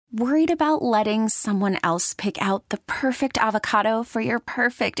Worried about letting someone else pick out the perfect avocado for your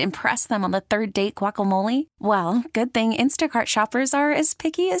perfect impress them on the third date guacamole? Well, good thing Instacart shoppers are as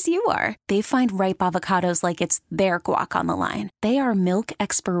picky as you are. They find ripe avocados like it's their guac on the line. They are milk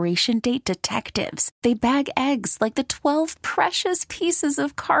expiration date detectives. They bag eggs like the 12 precious pieces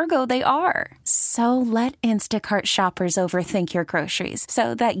of cargo they are. So let Instacart shoppers overthink your groceries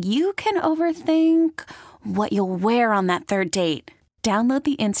so that you can overthink what you'll wear on that third date. Download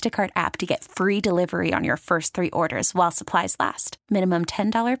the Instacart app to get free delivery on your first 3 orders while supplies last. Minimum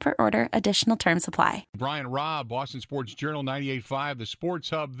 $10 per order. Additional terms apply. Brian Robb, Boston Sports Journal 98.5, the Sports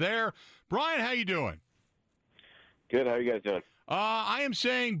Hub there. Brian, how you doing? Good. How are you guys doing? I am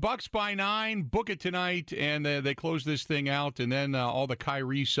saying Bucks by 9, book it tonight, and they close this thing out, and then all the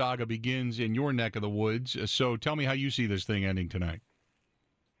Kyrie saga begins in your neck of the woods. So tell me how you see this thing ending tonight.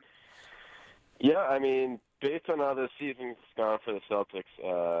 Yeah, I mean, based on how this season's gone for the Celtics,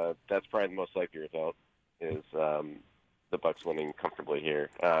 that's probably the most likely result is the Bucks winning comfortably here.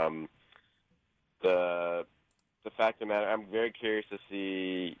 The fact of the matter, I'm very curious to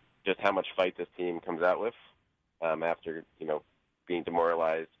see just how much fight this team comes out with after being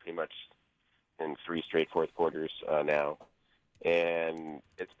demoralized pretty much in 3 straight fourth quarters now, and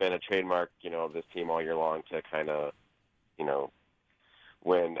it's been a trademark of this team all year long to kind of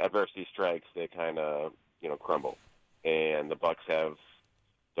when adversity strikes, they kind of crumble. And the Bucks have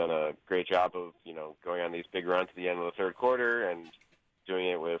done a great job of, going on these big runs to the end of the third quarter and doing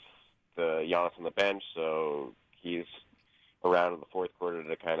it with the Giannis on the bench. So he's around in the fourth quarter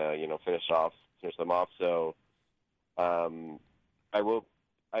to kind of, finish them off. So I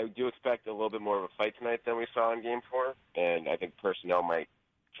do expect a little bit more of a fight tonight than we saw in Game 4. And I think personnel might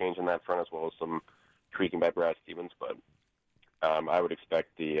change on that front as well as some tweaking by Brad Stevens. But I would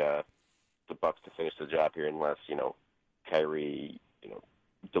expect the Bucks to finish the job here unless Kyrie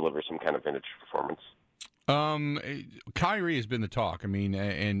delivers some kind of vintage performance. Kyrie has been the talk. I mean,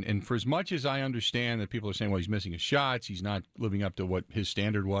 and for as much as I understand that people are saying, well, he's missing his shots, he's not living up to what his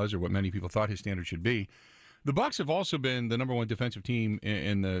standard was or what many people thought his standard should be. The Bucks have also been the number 1 defensive team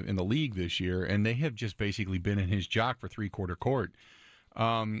in the league this year, and they have just basically been in his jock for three-quarter court.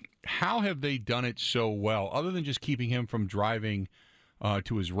 How have they done it so well, other than just keeping him from driving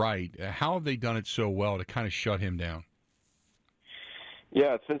to his right? How have they done it so well to kind of shut him down?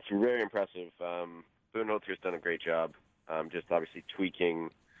 Yeah, it's been very impressive. Budenholzer's done a great job, just obviously tweaking.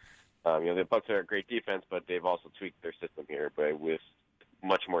 The Bucks are a great defense, but they've also tweaked their system here, but with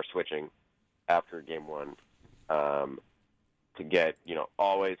much more switching after Game 1 to get,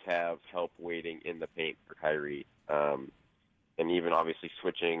 always have help waiting in the paint for Kyrie. And even obviously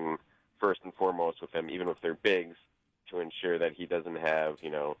switching first and foremost with them, even if they're bigs, to ensure that he doesn't have,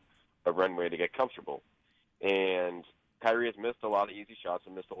 a runway to get comfortable. And Kyrie has missed a lot of easy shots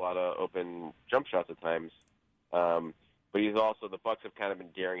and missed a lot of open jump shots at times. But he's also, the Bucks have kind of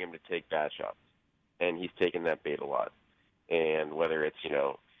been daring him to take bad shots. And he's taken that bait a lot. And whether it's,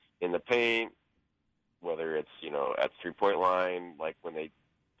 in the paint, whether it's, at the 3-point line, like when they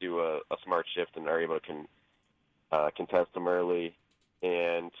do a smart shift and are able to contest him early.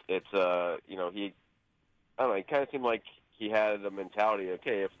 And it's, it kind of seemed like he had a mentality,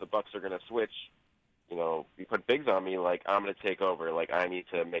 okay, if the Bucks are going to switch, you put bigs on me, like, I'm going to take over. Like, I need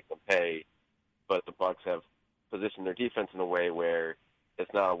to make them pay. But the Bucks have positioned their defense in a way where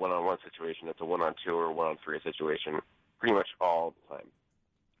it's not a one-on-one situation. It's a one-on-2 or one-on-3 situation pretty much all the time.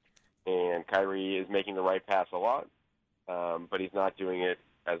 And Kyrie is making the right pass a lot, but he's not doing it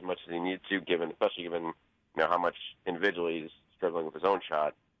as much as he needs to, especially given how much individually he's struggling with his own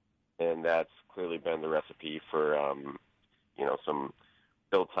shot. And that's clearly been the recipe for, some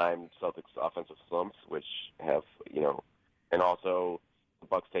build-time Celtics offensive slumps, which have, and also the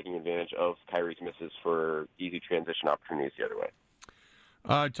Bucks taking advantage of Kyrie's misses for easy transition opportunities the other way.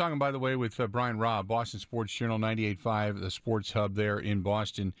 Talking, by the way, with Brian Robb, Boston Sports Journal 98.5, the Sports Hub there in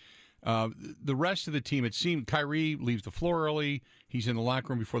Boston. The rest of the team, it seemed Kyrie leaves the floor early. He's in the locker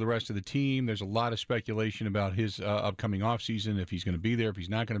room before the rest of the team. There's a lot of speculation about his upcoming offseason, if he's going to be there, if he's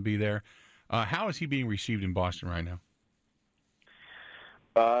not going to be there. How is he being received in Boston right now?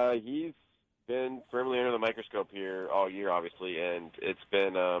 He's been firmly under the microscope here all year, obviously, and it's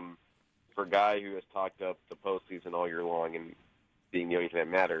been for a guy who has talked up the postseason all year long and being the only thing that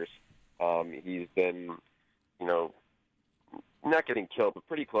matters. He's been, not getting killed, but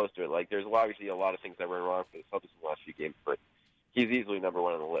pretty close to it. Like, there's obviously a lot of things that went wrong for the Celtics in the last few games, but he's easily number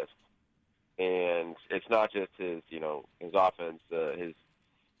 1 on the list. And it's not just his, his offense, his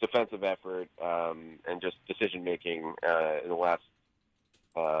defensive effort, and just decision making in the last,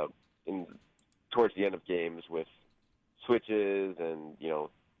 towards the end of games with switches and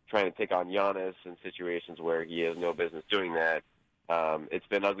trying to take on Giannis in situations where he has no business doing that. It's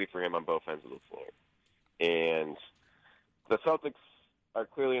been ugly for him on both ends of the floor. And the Celtics are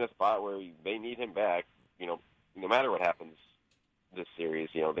clearly in a spot where they need him back, no matter what happens this series.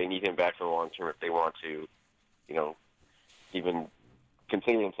 They need him back for the long term if they want to, even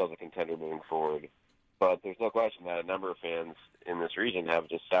consider themselves a contender moving forward. But there's no question that a number of fans in this region have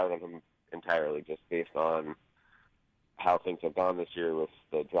just soured on him entirely, just based on how things have gone this year with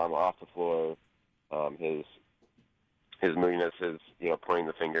the drama off the floor, his moodiness, his pointing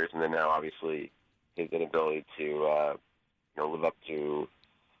the fingers, and then now obviously his inability to live up to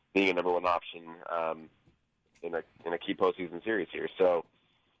being a number one option in a key postseason series here. So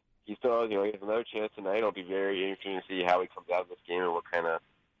he still he has another chance tonight. It'll be very interesting to see how he comes out of this game and what kind of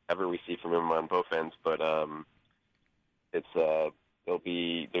ever we see from him on both ends. But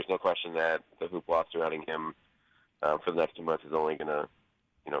there's no question that the hoopla surrounding him for the next 2 months is only going to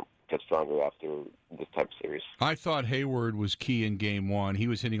get stronger after this type of series. I thought Hayward was key in Game 1. He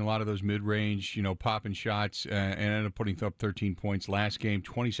was hitting a lot of those mid-range, popping shots, and ended up putting up 13 points. Last game,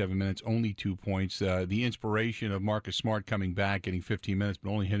 27 minutes, only 2 points. The inspiration of Marcus Smart coming back, getting 15 minutes, but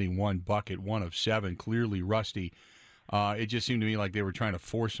only hitting one bucket, 1 of 7, clearly rusty. It just seemed to me like they were trying to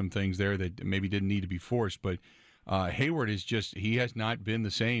force some things there that maybe didn't need to be forced. But Hayward he has not been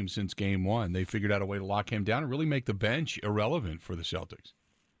the same since Game 1. They figured out a way to lock him down and really make the bench irrelevant for the Celtics.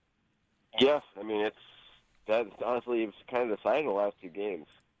 Yeah, that's honestly it's kind of decided the last 2 games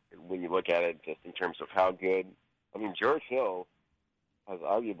when you look at it just in terms of how good. George Hill has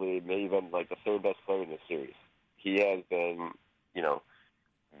arguably maybe been like the third best player in this series. He has been,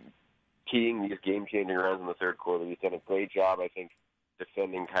 keying these game-changing runs in the third quarter. He's done a great job, I think,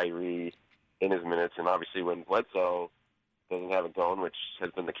 defending Kyrie in his minutes. And obviously when Bledsoe doesn't have it going, which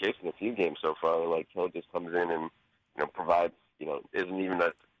has been the case in a few games so far, like Hill just comes in and, provides, isn't even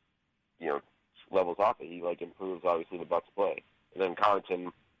that, levels off it. He improves obviously the Bucks play. And then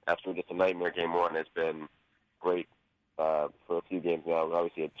Connaughton, after just a nightmare Game 1, has been great for a few games now. We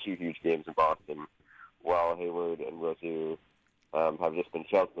obviously had 2 huge games in Boston, while Hayward and Rozier have just been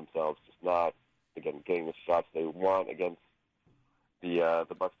shells themselves, just not getting the shots they want against the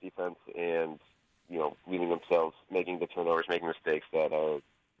Bucks defense, and leaving themselves, making the turnovers, making mistakes that are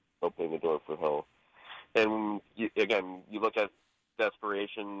opening the door for Hill. And you look at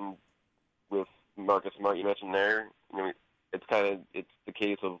desperation with Marcus Smart, you mentioned there. It's the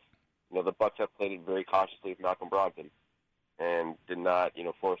case of the Bucks have played it very cautiously with Malcolm Brogdon and did not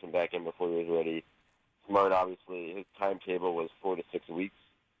force him back in before he was ready. Smart, obviously, his timetable was 4 to 6 weeks,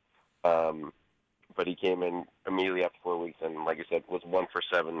 but he came in immediately after 4 weeks and, like you said, was 1 for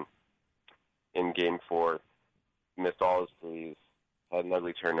 7 in Game 4. Missed all his threes, had an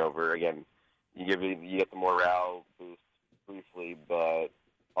ugly turnover. Again, you get the morale boost briefly, but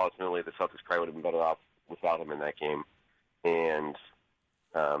ultimately the Celtics probably would have been better off without him in that game. And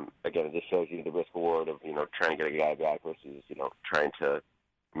again, it just shows you the risk reward of trying to get a guy back versus trying to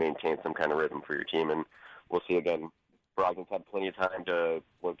maintain some kind of rhythm for your team. And we'll see. Again, Brogdon's had plenty of time to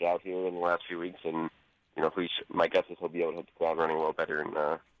work out here in the last few weeks, and my guess is he'll be able to hit the ground running a little better in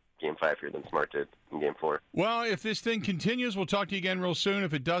Game 5 here than Smart did in Game 4. Well, if this thing continues, we'll talk to you again real soon.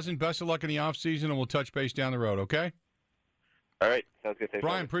 If it doesn't, best of luck in the offseason, and we'll touch base down the road, okay? All right. Sounds good. Thanks,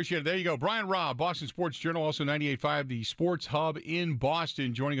 Brian, appreciate it. There you go. Brian Robb, Boston Sports Journal, also 98.5, the Sports Hub in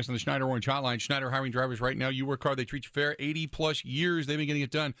Boston, joining us on the Schneider Orange Hotline. Schneider hiring drivers right now. You work hard. They treat you fair. 80-plus years. They've been getting it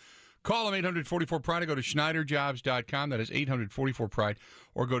done. Call them 844-PRIDE or go to SchneiderJobs.com. That is 844-PRIDE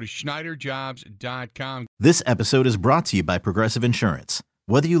or go to SchneiderJobs.com. This episode is brought to you by Progressive Insurance.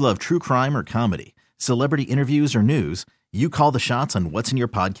 Whether you love true crime or comedy, celebrity interviews or news, you call the shots on what's in your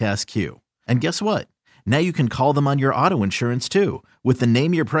podcast queue. And guess what? Now you can call them on your auto insurance too with the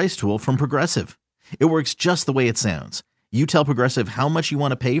Name Your Price tool from Progressive. It works just the way it sounds. You tell Progressive how much you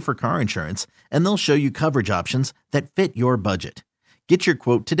want to pay for car insurance, and they'll show you coverage options that fit your budget. Get your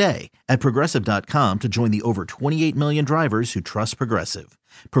quote today at Progressive.com to join the over 28 million drivers who trust Progressive.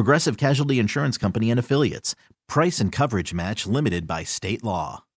 Progressive Casualty Insurance Company and Affiliates. Price and coverage match limited by state law.